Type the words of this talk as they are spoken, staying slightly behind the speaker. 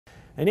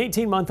An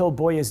 18-month-old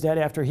boy is dead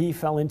after he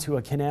fell into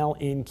a canal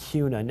in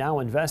Kuna.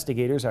 Now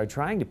investigators are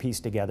trying to piece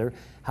together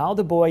how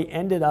the boy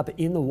ended up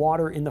in the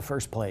water in the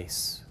first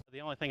place. The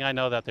only thing I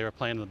know that they were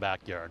playing in the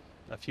backyard.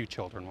 A few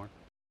children were.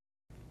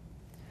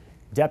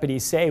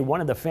 Deputies say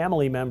one of the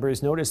family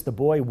members noticed the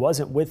boy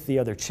wasn't with the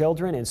other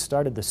children and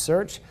started the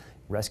search.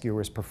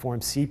 Rescuers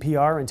performed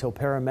CPR until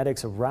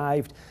paramedics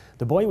arrived.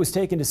 The boy was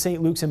taken to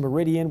St. Luke's and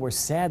Meridian, where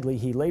sadly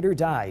he later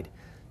died.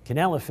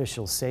 Canal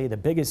officials say the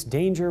biggest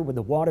danger with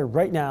the water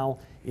right now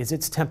is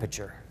its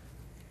temperature.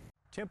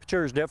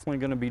 Temperature is definitely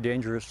going to be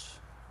dangerous.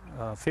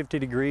 50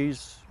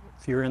 degrees,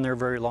 if you're in there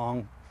very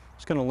long,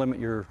 it's going to limit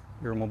your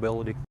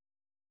mobility.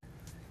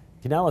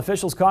 Canal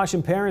officials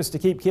caution parents to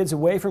keep kids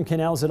away from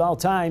canals at all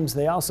times.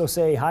 They also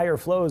say higher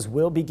flows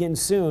will begin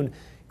soon,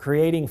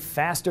 creating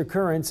faster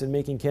currents and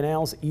making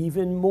canals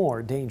even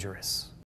more dangerous.